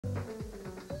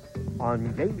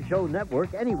On Game Show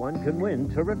Network, anyone can win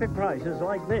terrific prizes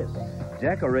like this.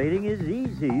 Decorating is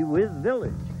easy with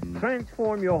Village.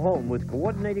 Transform your home with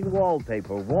coordinating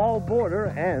wallpaper, wall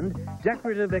border, and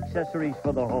decorative accessories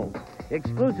for the home.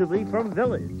 Exclusively from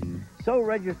Village. So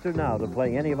register now to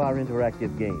play any of our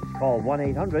interactive games. Call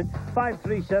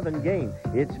 1-800-537-GAME.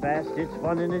 It's fast, it's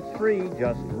fun, and it's free.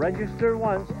 Just register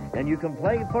once, and you can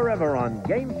play forever on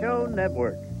Game Show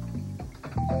Network.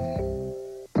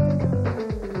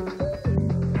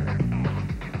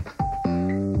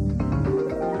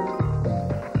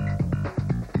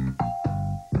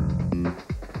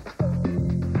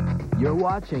 You're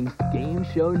watching Game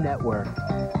Show Network.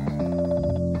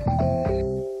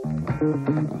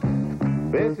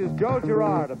 This is Joe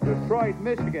Girard of Detroit,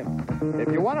 Michigan.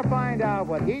 If you want to find out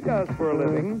what he does for a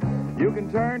living, you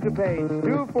can turn to page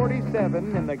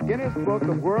 247 in the Guinness Book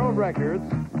of World Records,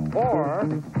 or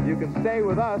you can stay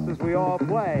with us as we all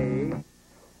play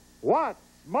What's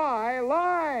My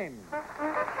Line? And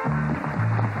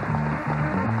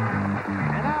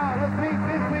now, let's meet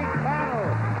this week's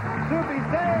panel. Soupy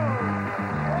Sales,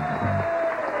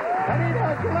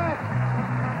 Anita Gillette,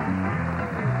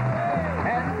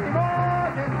 Henry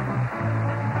Morgan,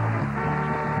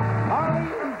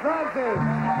 Arlene Francis,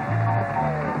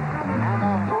 and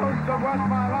the host of What's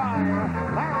My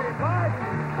Line, Larry Blyden.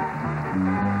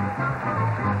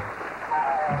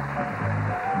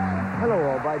 Hello,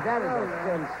 all right. That is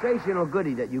a sensational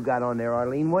goodie that you got on there,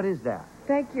 Arlene. What is that?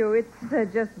 Thank you. It's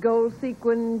just gold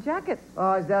sequin jacket.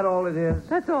 Oh, is that all it is?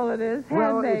 That's all it is.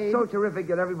 Well, Handmade. it's so terrific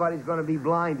that everybody's going to be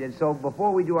blinded. So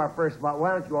before we do our first spot,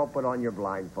 why don't you all put on your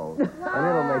blindfold? And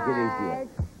it'll make it easier.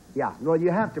 Yeah, well, you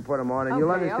have to put them on, and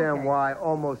you'll understand why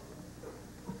almost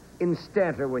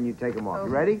instanter when you take them off.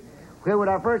 You ready? Okay, with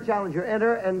our first challenger,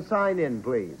 enter and sign in,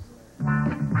 please.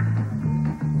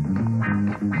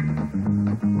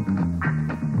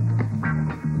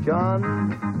 John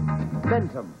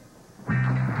Bentham.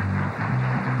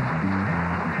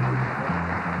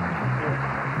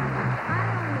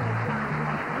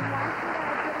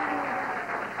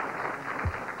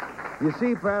 You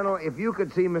see, panel, if you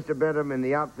could see Mr. Bentham in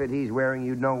the outfit he's wearing,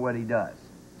 you'd know what he does.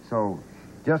 So,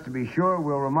 just to be sure,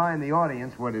 we'll remind the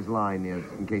audience what his line is,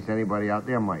 in case anybody out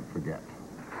there might forget.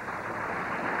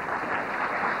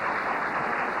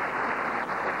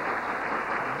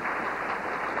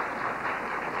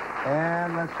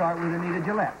 And let's start with Anita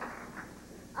Gillette.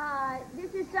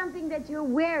 This is something that you're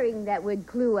wearing that would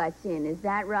clue us in, is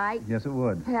that right? Yes, it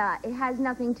would. It has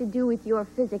nothing to do with your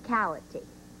physicality.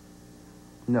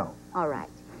 No. All right.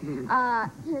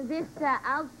 This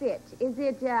outfit, is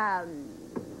it,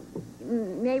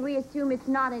 may we assume it's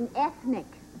not an ethnic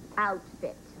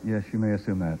outfit? Yes, you may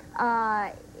assume that.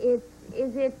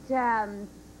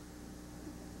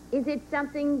 Is it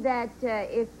something that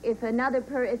if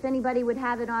anybody would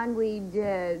have it on, we'd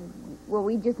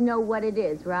just know what it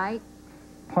is, right?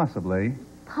 Possibly.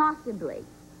 Possibly.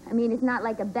 I mean, it's not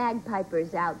like a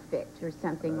bagpiper's outfit or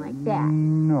something like that.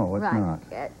 No, it's not.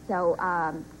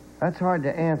 That's hard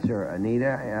to answer,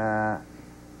 Anita.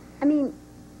 I mean...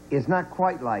 It's not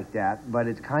quite like that, but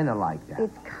it's kind of like that.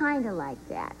 It's kind of like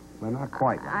that. Well, not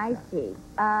quite like I that. see.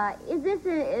 Is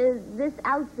this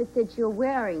outfit that you're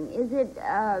wearing, is it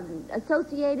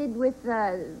associated with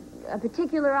a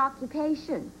particular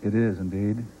occupation? It is,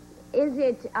 indeed. Is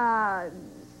it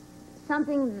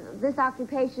this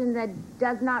occupation that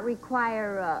does not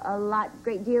require a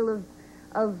great deal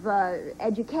of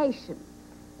education?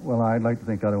 Well, I'd like to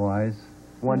think otherwise.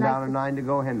 One down and 9 to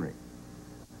go, Henry.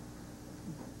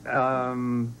 I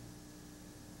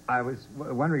was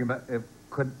wondering about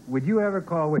would you ever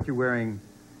call what you're wearing,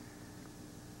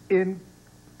 in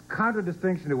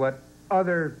contradistinction to what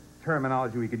other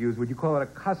terminology we could use, would you call it a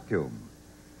costume?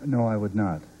 No, I would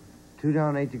not. 2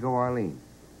 down, 8 to go, Arlene.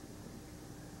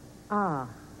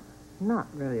 Not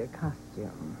really a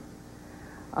costume.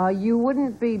 You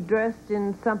wouldn't be dressed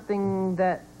in something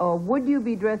that, or would you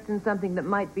be dressed in something that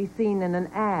might be seen in an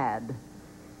ad?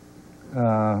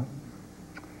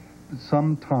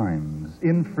 Sometimes,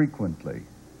 infrequently.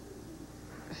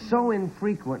 So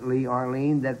infrequently,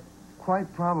 Arlene, that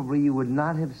quite probably you would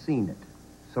not have seen it.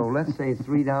 So let's say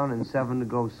 3 down and 7 to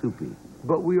go, Soupy.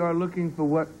 But we are looking for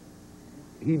what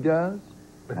he does?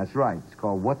 That's right. It's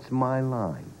called What's My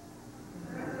Line?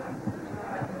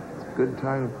 It's a good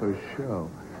title for a show.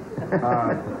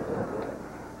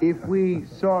 If we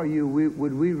saw you,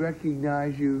 would we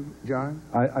recognize you, John?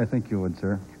 I think you would,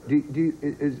 sir. Do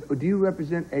you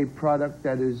represent a product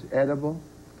that is edible?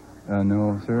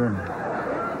 No, sir.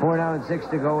 4 down and 6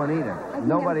 to go, Anita.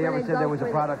 Nobody ever gonna said go there was a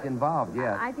for product involved,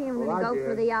 yes. I think I'm going to go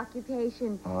for the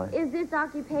occupation. All right. Is this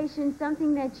occupation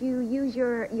something that you use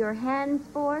your hands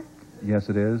for? Yes,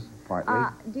 it is. Partly.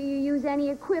 Do you use any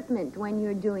equipment when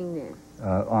you're doing this?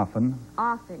 Often.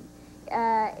 Often.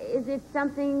 Is it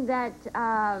something that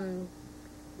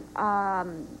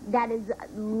that is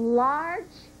large?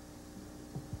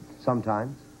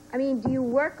 Sometimes. I mean, do you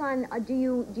work on? Do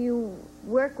you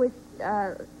work with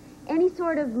any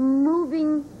sort of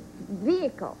moving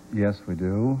vehicle? Yes, we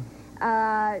do.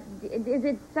 Is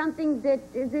it something that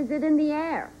is it in the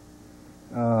air?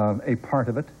 A part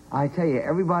of it. I tell you,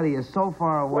 everybody is so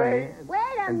far away, Wait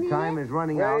a and minute. time is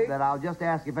running out, that I'll just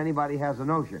ask if anybody has a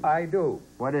notion. I do.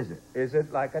 What is it? Is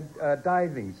it like a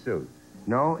diving suit?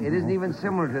 No, it isn't even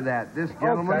similar to that. This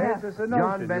gentleman, Okay, it's a notion.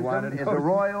 John You Bentham, wanted is a notion.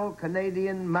 Royal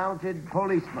Canadian Mounted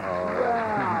Policeman.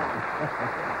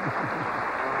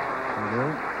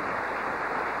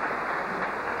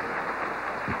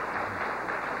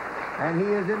 And he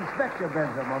is Inspector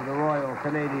Bentham of the Royal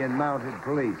Canadian Mounted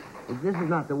Police. This is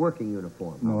not the working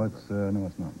uniform. No, it's not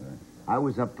there. I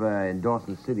was up in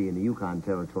Dawson City in the Yukon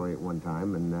Territory at one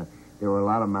time, and there were a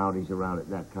lot of Mounties around at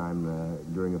that time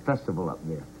during a festival up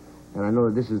there. And I know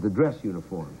that this is the dress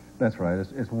uniform. That's right.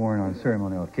 It's worn on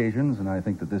ceremonial occasions, and I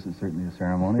think that this is certainly a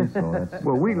ceremony, so that's...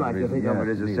 Well, we like to think of yes,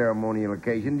 it as a indeed. ceremonial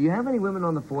occasion. Do you have any women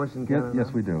on the force in Canada?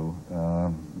 Yes, we do.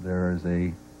 There is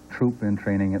a troop in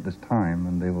training at this time,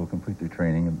 and they will complete their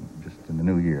training just in the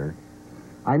new year.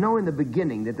 I know in the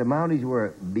beginning that the Mounties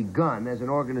were begun as an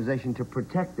organization to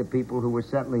protect the people who were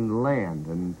settling the land,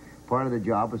 and part of the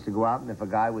job was to go out, and if a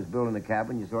guy was building a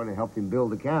cabin, you sort of helped him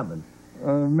build the cabin. It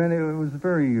was a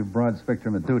very broad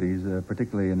spectrum of duties,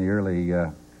 particularly in the early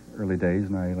days,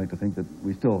 and I like to think that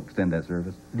we still extend that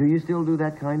service. Do you still do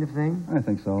that kind of thing? I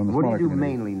think so. In the What do you smaller do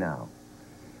communities. mainly now?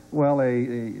 Well,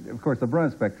 of course, the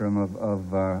broad spectrum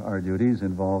of our duties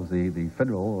involves the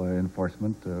federal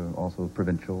enforcement, also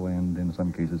provincial, and in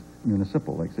some cases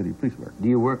municipal, like city police work. Do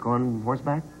you work on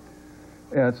horseback?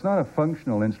 It's not a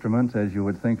functional instrument as you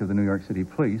would think of the New York City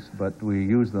Police, but we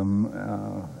use them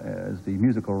as the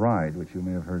musical ride, which you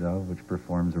may have heard of, which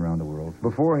performs around the world.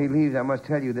 Before he leaves, I must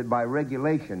tell you that by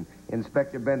regulation,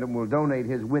 Inspector Bentham will donate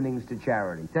his winnings to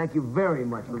charity. Thank you very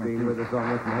much for being with us on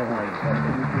What's My Line.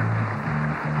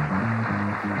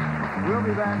 We'll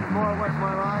be back with more What's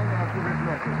My Line after this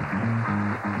message.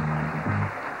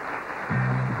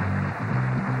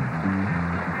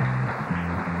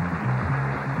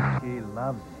 She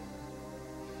loves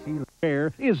it.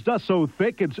 Hair is dust so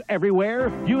thick it's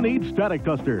everywhere? You need Static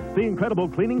Duster, the incredible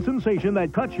cleaning sensation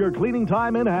that cuts your cleaning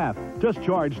time in half. Just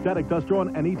charge Static Duster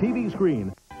on any TV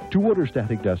screen. To order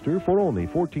Static Duster for only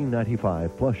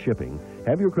 $14.95 plus shipping,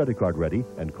 have your credit card ready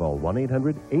and call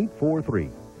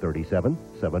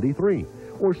 1-800-843-3773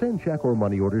 or send check or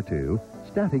money order to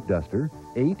Static Duster,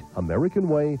 8 American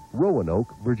Way,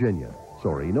 Roanoke, Virginia.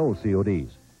 Sorry, no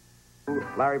CODs.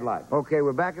 Larry Blyden. Okay,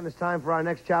 we're back, and it's time for our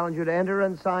next challenger to enter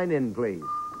and sign in, please.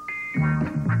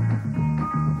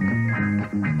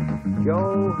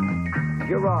 Joe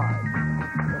Girard.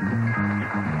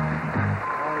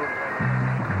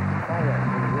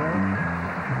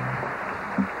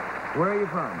 Where are you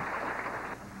from?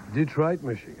 Detroit,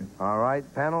 Michigan. All right,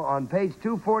 panel. On page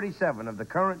 247 of the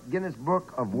current Guinness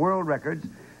Book of World Records,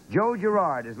 Joe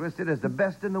Girard is listed as the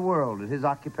best in the world at his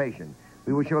occupation.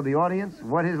 We will show the audience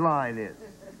what his line is.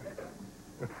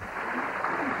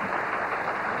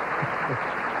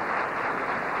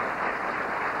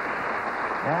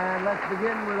 And let's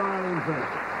begin with Arlene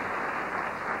first.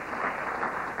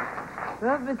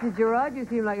 Well, Mr. Girard, you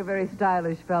seem like a very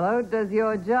stylish fellow. Does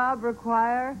your job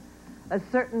require a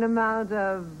certain amount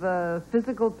of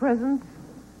physical presence?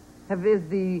 Is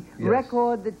the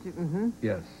record that you... Mm-hmm.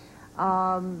 Yes.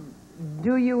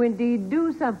 Do you indeed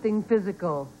do something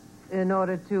physical in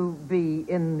order to be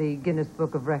in the Guinness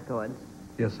Book of Records?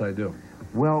 Yes, I do.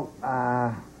 Well,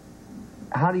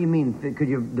 how do you mean? Could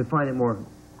you define it more?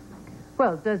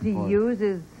 Well, does he use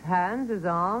his hands, his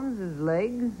arms, his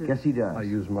legs? Yes, he does. I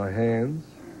use my hands.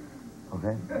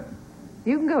 Okay.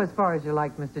 You can go as far as you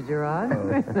like, Mr. Girard.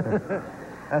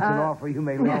 That's an offer you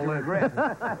may later regret.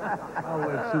 I'll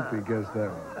let Soupy guess that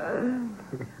one.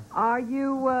 Are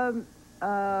you,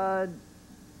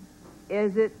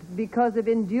 is it because of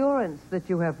endurance that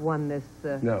you have won this?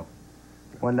 No.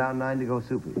 1 down, 9 to go,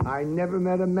 Soupy. I never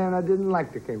met a man I didn't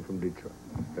like that came from Detroit.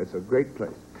 It's a great place.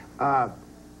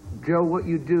 Joe, what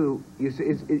you do, you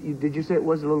say, did you say it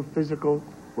was a little physical,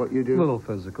 what you do? A little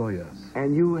physical, yes.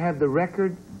 And you have the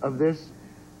record of this?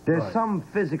 There's some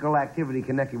physical activity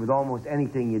connected with almost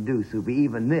anything you do, Soupy,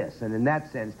 even this. And in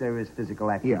that sense, there is physical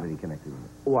activity connected with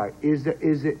it. Why? Is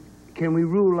it, can we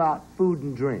rule out food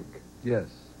and drink? Yes.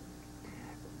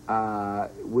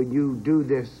 When you do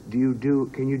this,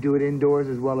 can you do it indoors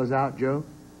as well as out, Joe?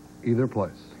 Either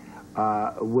place.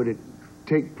 Would it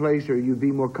take place, or you'd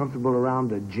be more comfortable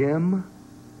around a gym?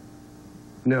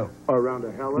 No. Or around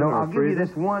a Helen? No, or I'll a give you freezer?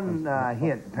 this one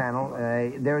hint, panel.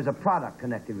 There's a product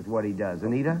connected with what he does.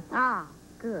 Anita? Ah,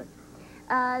 good.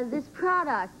 This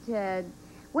product,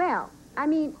 well, I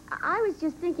mean, I was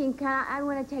just thinking, I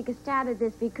want to take a stab at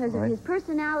this because of his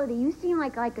personality. You seem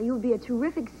like you would be a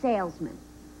terrific salesman.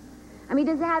 I mean,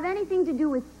 does it have anything to do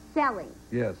with selling?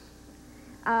 Yes.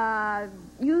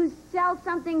 You sell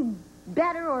something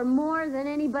better or more than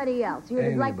anybody else.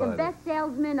 You're like the Anybody. best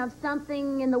salesman of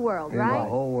something in the world, right? In the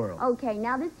whole world. Okay,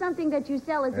 now this something that you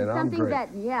sell, is it And I'm something great.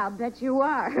 that, yeah, I'll bet you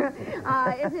are.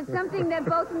 Is it something that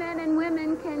both men and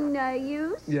women can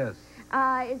use? Yes.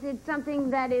 Is it something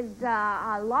that is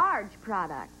a large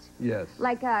product? Yes.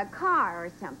 Like a car or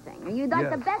something? Are you like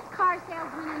Yes. the best car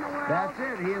salesman in the world? That's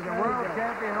it. He is a world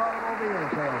champion automobile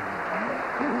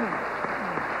salesman.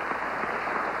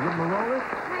 With Marolis?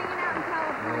 Hanging out in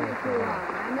California too long.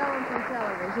 I know him from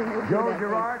television. They do Joe that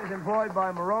Girard is employed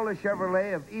by Marola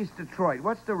Chevrolet of East Detroit.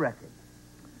 What's the record?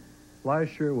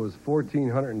 Last year was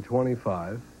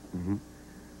 1,425.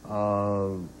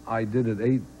 I did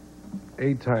it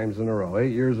eight times in a row,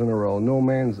 8 years in a row. No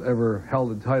man's ever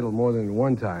held the title more than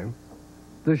one time.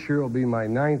 This year will be my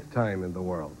 9th time in the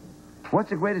world. What's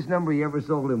the greatest number you ever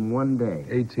sold in one day?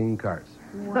 18 cars.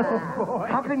 Wow.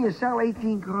 How can you sell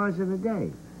 18 cars in a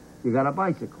day? You got a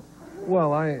bicycle.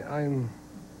 Well, I'm...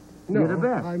 No, You're the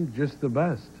best. I'm just the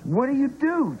best. What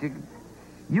do?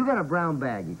 You got a brown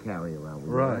bag you carry around with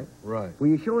you, right? Right. Will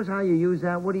you show us how you use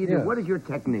that? What do you do? Yes. What is your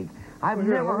technique? I've Well,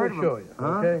 here, never heard let of me show it. you,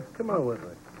 Huh? okay? Come on with me.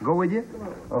 Go with you?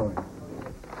 Oh.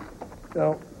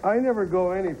 Now, I never go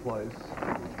any place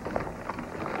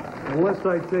unless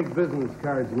I take business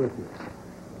cards with me.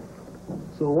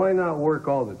 So why not work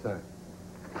all the time?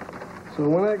 So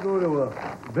when I go to a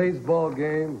baseball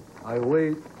game, I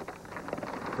wait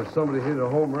for somebody to hit a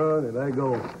home run, and I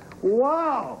go,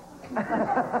 wow! I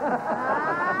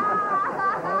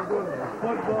go to a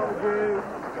football game,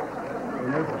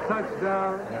 and there's a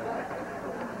touchdown.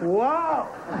 Wow!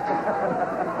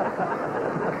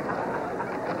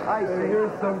 I see. And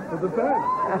here's some for the bank.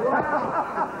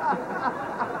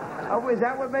 Oh, is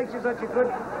that what makes you such a good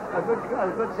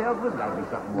salesman? That'll be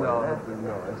something more No, than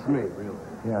no, it's me, really.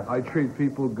 Yeah. I treat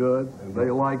people good, and they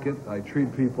like it. I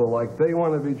treat people like they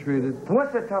want to be treated. that.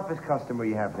 What's the toughest customer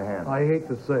you have to handle? I hate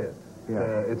to say it. Yeah.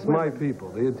 It's my people,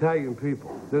 the Italian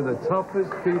people. They're the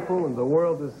toughest people in the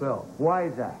world to sell. Why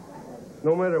is that?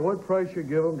 No matter what price you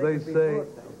give them, they say,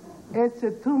 It's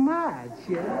too much.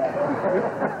 No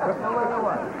matter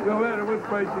what. no matter what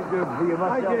price you give them. You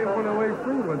must I sell gave first. one away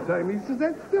free one time. He says,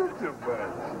 that's still too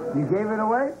much. You gave it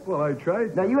away? Well, I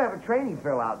tried. Now, you have a training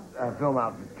film out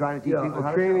trying to teach people how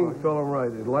a to training sell. film,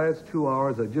 right. It lasts 2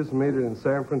 hours. I just made it in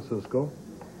San Francisco.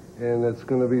 And it's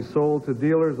going to be sold to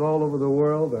dealers all over the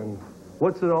world. And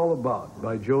What's It All About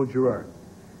by Joe Girard.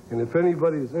 And if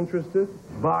anybody is interested,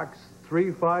 box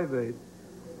 358,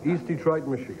 East Detroit,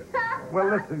 Michigan. Well,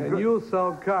 listen, And you'll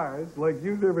sell cars like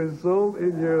you've never sold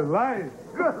in your life.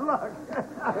 good luck.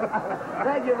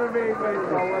 Thank you for being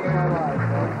baseball winning our lives,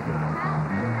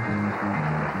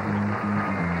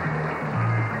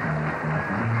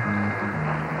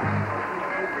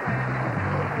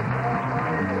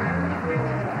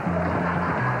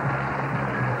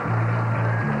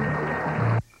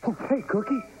 Hey,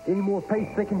 Cookie, any more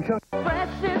paste thick chunks?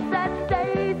 Freshness that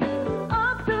stays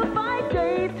up to 5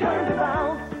 days. Turns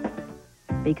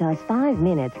around. Because 5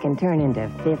 minutes can turn into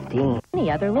 15.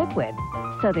 Any other liquid.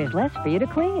 So there's less for you to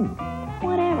clean.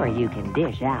 Whatever you can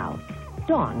dish out,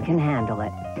 Dawn can handle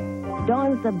it.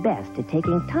 Dawn's the best at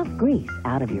taking tough grease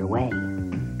out of your way.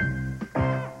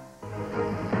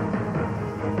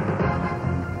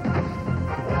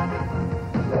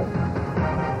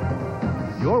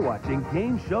 You're watching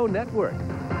Game Show Network.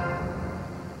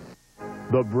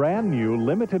 The brand new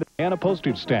limited Anna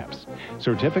postage stamps,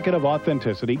 certificate of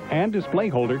authenticity, and display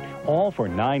holder, all for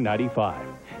 $9.95.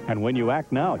 And when you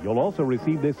act now, you'll also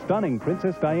receive this stunning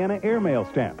Princess Diana airmail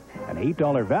stamp, an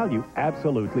 $8 value,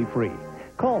 absolutely free.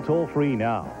 Call toll-free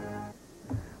now.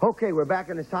 Okay, we're back,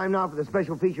 and it's time now for the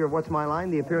special feature of What's My Line,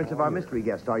 the appearance of our mystery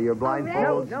guest. Are your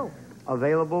blindfolds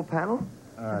available, panel?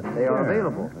 They are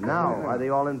available. Now, are they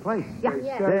all in place? Yeah.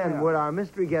 Then, would our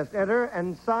mystery guest enter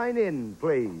and sign in,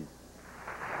 please?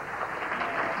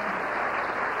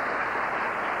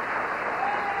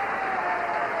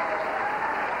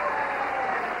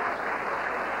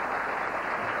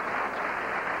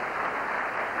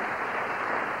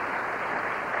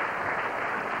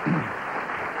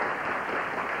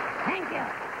 Thank you.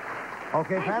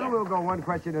 Okay, Thank panel, you. we'll go one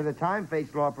question at a time.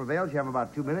 Face law prevails. You have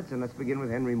about 2 minutes, and let's begin with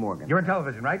Henry Morgan. You're in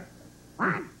television, right?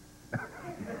 What?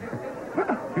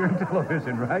 You're in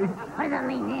television, right? What does that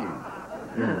mean, in?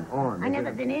 On. I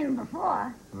never been in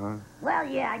before. Huh? Well,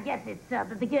 yeah, I guess it's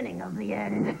the beginning of the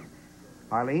end.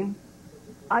 Arlene?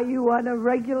 Are you on a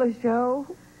regular show?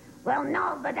 Well,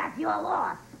 no, but that's your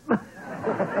loss.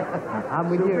 I'm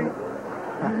with you.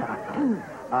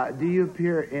 Do you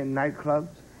appear in nightclubs?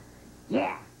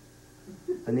 Yeah.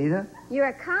 Anita? You're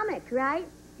a comic, right?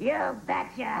 You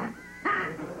betcha.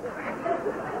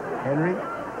 Henry?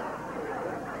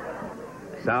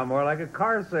 Sound more like a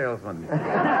car salesman.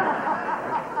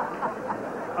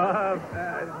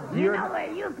 You know where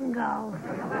you can go.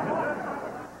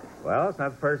 Well, it's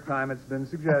not the first time it's been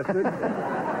suggested.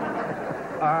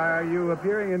 Are you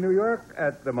appearing in New York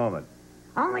at the moment?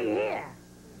 Only here.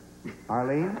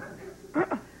 Arlene?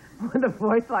 With a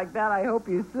voice like that, I hope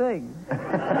you sing.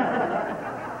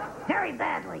 Very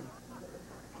badly.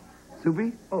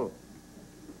 Subi? Oh.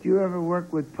 Do you ever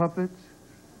work with puppets?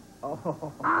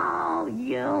 Oh,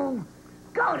 you.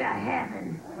 Go to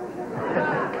heaven.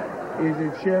 Is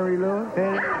it Sherry Lewis?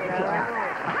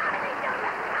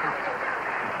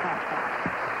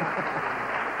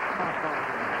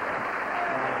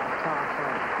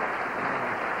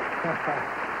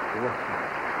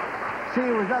 See,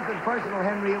 it was nothing personal,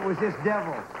 Henry. It was this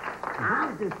devil. Who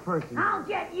is this person? I'll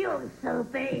get you,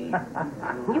 Soupy.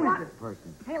 Who You is want- this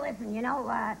person? Hey, listen, you know,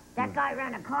 that guy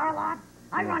ran a car lot?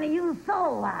 I run a used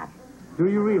soul lot. Do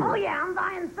you really? Oh, yeah, I'm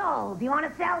buying souls. Do you want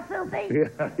to sell, Soupy? Yeah.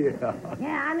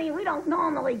 Yeah, I mean, we don't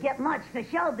normally get much for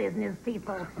show business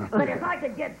people. But if I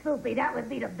could get Soupy, that would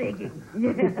be the biggie.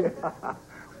 Yeah.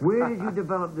 Where did you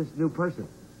develop this new person?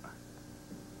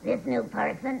 This new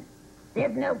person?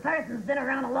 This new person's been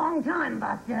around a long time,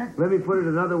 Buster. Let me put it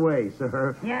another way,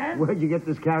 sir. Yes? Where'd you get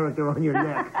this character on your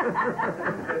neck?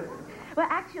 Well,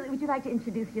 actually, would you like to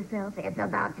introduce yourself? It's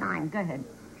about time. Go ahead.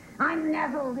 I'm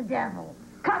Neville the Devil,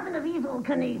 cousin of Evil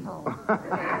Knievel.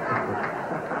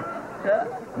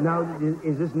 Now,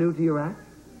 is this new to your act?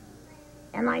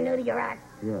 Am I new to your act?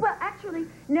 Yeah. Well, actually,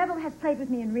 Neville has played with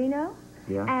me in Reno.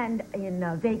 Yeah. And in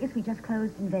Vegas. We just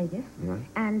closed in Vegas. Yeah.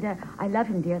 And I love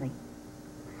him dearly.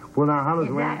 Well, now, how does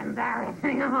Is that lamb?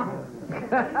 embarrassing? Oh.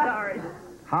 Sorry.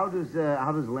 How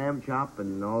does Lamb Chop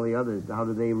and all the others? How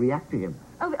do they react to him?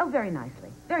 Oh, very nicely.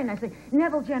 Very nicely.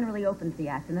 Neville generally opens the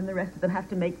act, and then the rest of them have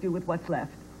to make do with what's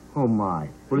left. Oh my!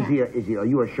 What is he? Are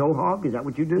you a show hog? Is that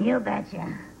what you do? You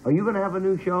betcha. Are you going to have a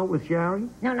new show with Sherry?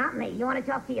 No, not me. You want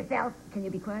to talk to yourself? Can you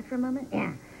be quiet for a moment?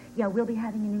 Yeah. Yeah, we'll be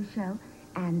having a new show,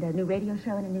 and a new radio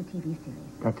show, and a new TV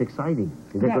series. That's exciting.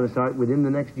 Is that Yes. going to start within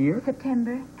the next year?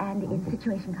 September, and in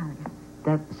situation comedy.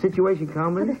 That situation For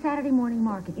comedy? the Saturday morning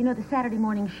market. You know, the Saturday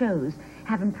morning shows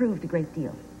have improved a great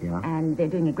deal. Yeah. And they're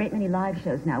doing a great many live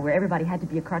shows now, where everybody had to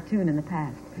be a cartoon in the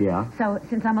past. Yeah. So,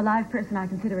 since I'm a live person, I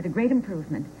consider it a great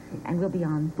improvement, and we'll be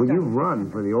on. Well, starting you've run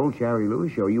for the old Sherry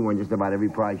Lewis show. You won just about every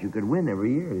prize you could win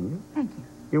every year, didn't you? Thank you.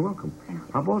 You're welcome.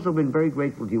 I've also been very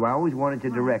grateful to you. I always wanted to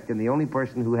direct, and the only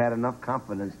person who had enough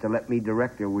confidence to let me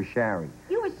direct her was Sherry.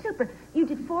 You were super. You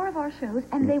did 4 of our shows,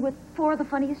 and they were 4 of the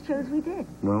funniest shows we did.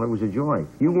 Well, it was a joy.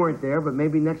 You weren't there, but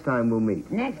maybe next time we'll meet.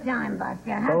 Next time, Buster.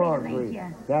 So Happy long, to meet sweetie.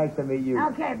 you. Nice to meet you.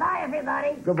 Okay, bye,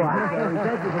 everybody. Goodbye, Bye. Sherry.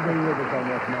 Thank you for being with us on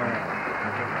this morning.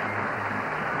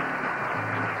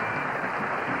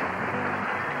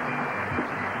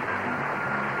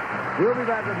 We'll be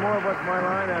back with more of What's My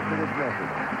Line after this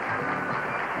message.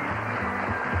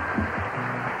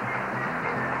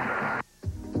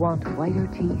 Want whiter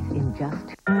teeth in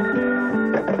just...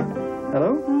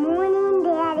 Hello? Morning,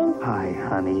 Daddy. Hi,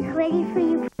 honey. Ready for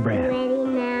you? Brad. Ready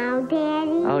now,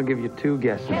 Daddy. I'll give you 2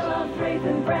 guesses. Kellogg's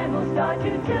Raisin Bran will start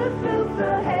you 2 scoops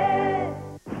ahead.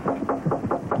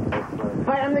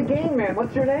 Hi, I'm the Gain Man.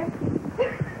 What's your name?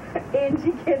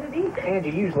 Angie Kennedy. Angie,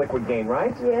 you use liquid Gain,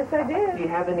 right? Yes, I do. Do you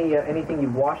have anything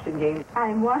you've washed in Gain?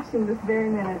 I'm washing this very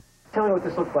minute. Tell me what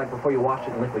this looked like before you washed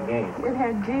it in liquid Gain. It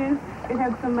had juice. It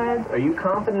had some mud. Are you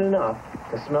confident enough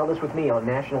to smell this with me on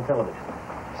national television?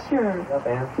 Sure. Up,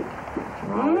 Ann.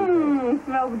 Mmm,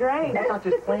 smells great. That's not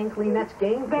just plain clean, that's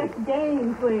Gain clean. That's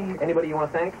Gain clean. Anybody you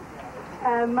want to thank?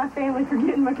 My family for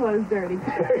getting my clothes dirty.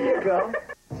 There you go.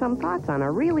 some thoughts on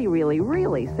a really, really,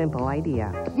 really simple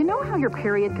idea. You know how your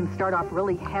period can start off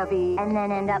really heavy And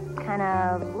then end up kind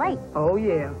of light. Oh,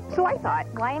 yeah. So I thought,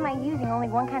 why am I using only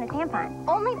one kind of tampon?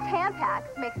 Only Tampax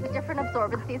makes the different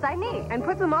absorbencies I need. And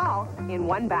puts them all in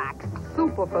one box.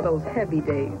 Super for those heavy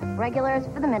days. Regulars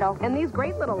for the middle. And these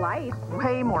great little lights.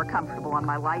 Way more comfortable on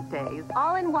my light days.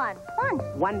 All in one. Fun.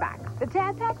 One box. The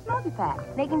Tampax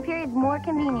multi-pack. Making periods more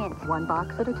convenient. One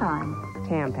box at a time.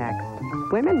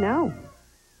 Tampax. Women know.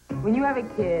 When you have a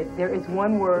kid, there is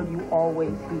one word you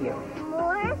always hear.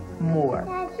 More? More.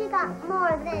 Dad, she got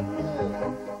more than me.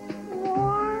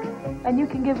 More? And you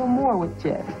can give them more with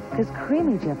Jif. Because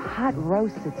Creamy Jif hot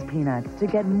roasts its peanuts to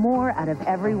get more out of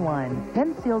every one.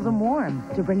 Then seals them warm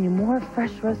to bring you more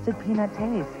fresh roasted peanut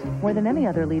taste. More than any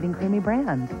other leading creamy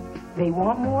brand. They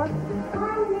want more?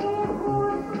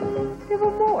 Give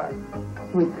them more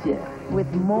with Jif.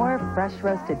 With more fresh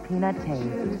roasted peanut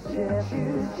taste.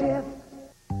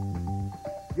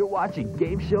 You're watching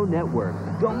Game Show Network.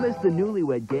 Don't miss the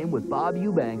Newlywed Game with Bob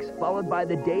Eubanks, followed by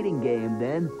the Dating Game,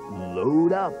 then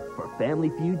load up for Family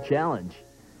Feud Challenge.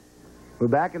 We're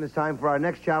back, and it's time for our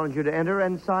next challenger to enter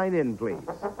and sign in, please.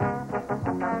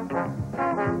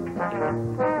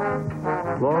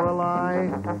 Lorelei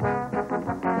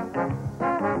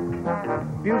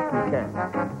Butenkamp.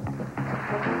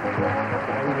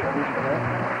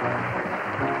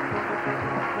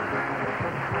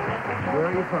 Where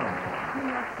are you from?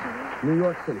 New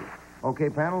York City. Okay,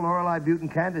 panel, Lorelei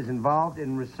Butenkamp is involved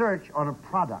in research on a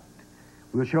product.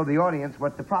 We'll show the audience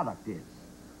what the product is.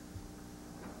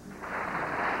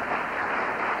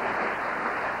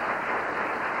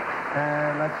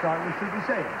 And let's start with Susan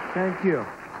Sayers. Thank you.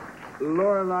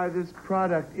 Lorelei, this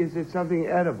product, is it something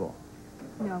edible?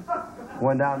 No.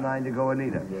 1 down, 9 to go,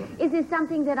 Anita. Is it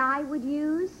something that I would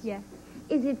use? Yes.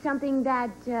 Is it something that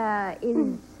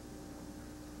is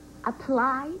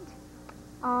applied?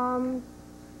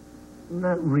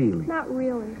 Not really. Not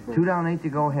really. 2 down, 8 to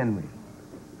go, Henry.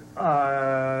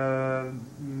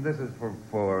 This is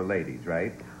for ladies,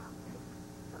 right?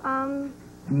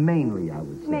 Mainly, I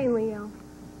would say. Mainly, yeah.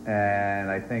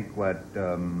 And I think what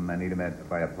Anita meant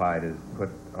by applied is put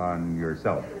on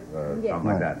yourself, Yes. something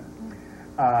like that.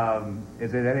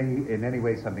 Is it in any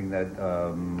way something that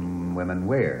women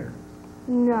wear?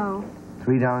 No.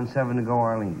 3 down, 7 to go,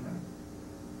 Arlene.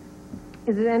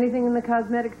 Is it anything in the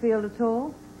cosmetic field at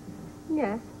all?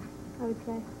 Yes, I would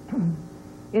say.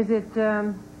 Is it,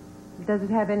 does it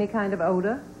have any kind of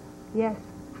odor? Yes.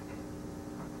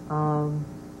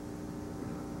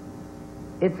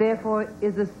 It therefore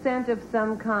is a scent of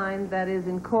some kind that is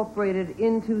incorporated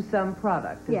into some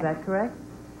product. Is Yes. that correct?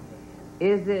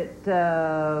 Is it,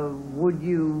 would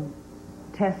you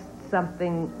test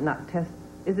something, not test,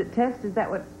 is it test? Is that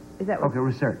what? Okay,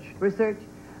 research. Research?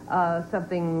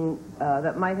 Something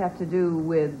that might have to do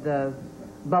with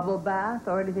bubble bath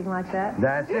or anything like that?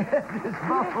 That's it. It's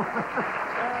bubble.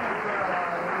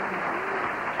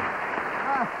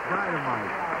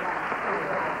 Dynamite.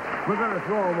 We're going to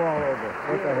throw them all over.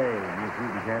 What the hey, Miss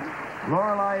Butenkamp?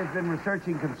 Lorelei has been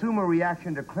researching consumer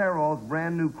reaction to Clairol's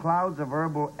brand new Clouds of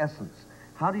Herbal Essence.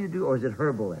 How do you do, or is it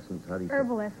herbal essence? How do you say it?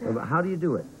 Herbal essence. How do you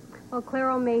do it? Well,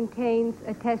 Clairol maintains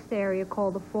a test area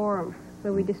called the Forum,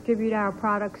 where we distribute our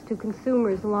products to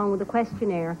consumers along with a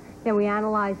questionnaire. Then we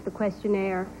analyze the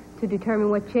questionnaire to determine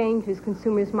what changes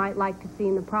consumers might like to see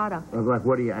in the product. Like,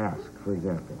 what do you ask, for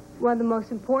example? One of the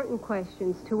most important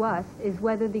questions to us is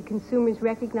whether the consumers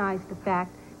recognize the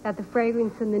fact that the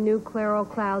fragrance in the new Clairol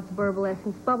Clouds of Herbal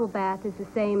Essence Bubble Bath is the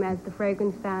same as the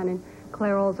fragrance found in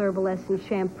Clairol's Herbal Essence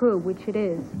Shampoo, which it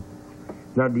is.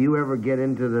 Now, do you ever get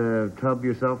into the tub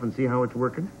yourself and see how it's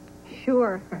working?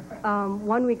 Sure.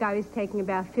 1 week I was taking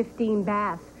about 15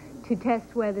 baths to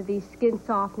test whether these skin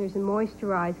softeners and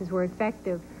moisturizers were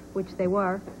effective, which they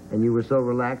were. And you were so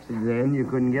relaxed at the end you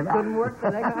couldn't get up? Couldn't work the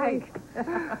next week.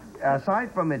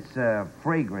 Aside from its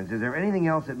fragrance, is there anything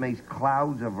else that makes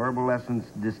Clouds of Herbal Essence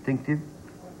distinctive?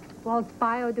 Well, it's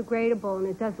biodegradable and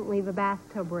it doesn't leave a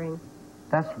bathtub ring.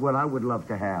 That's what I would love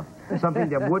to have. Something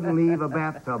that wouldn't leave a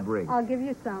bathtub ring. I'll give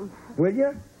you some. Will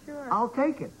you? Sure. I'll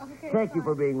take it. Okay, Thank you fine.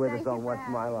 for being with Thank us on you for What's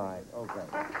asking. My Line. Okay.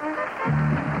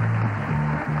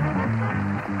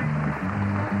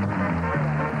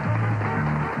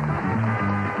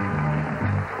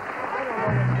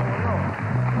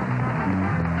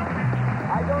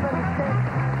 I don't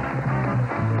understand.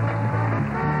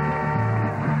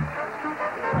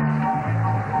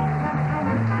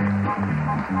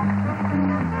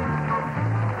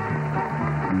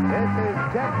 This is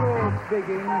Jeff Rule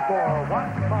speaking for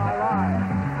What's My Line?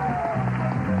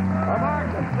 A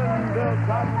Markinson Bill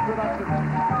Cotton production.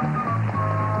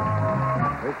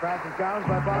 This passage challenge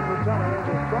by Bob Rotella.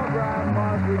 This program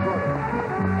was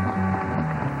recorded.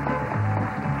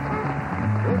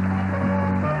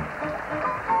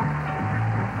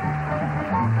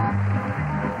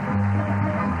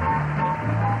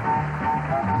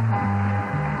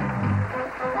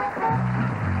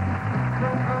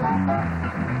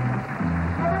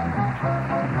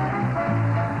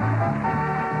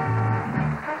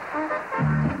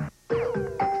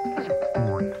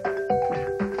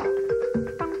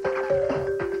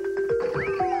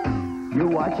 You're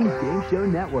watching Game Show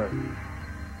Network.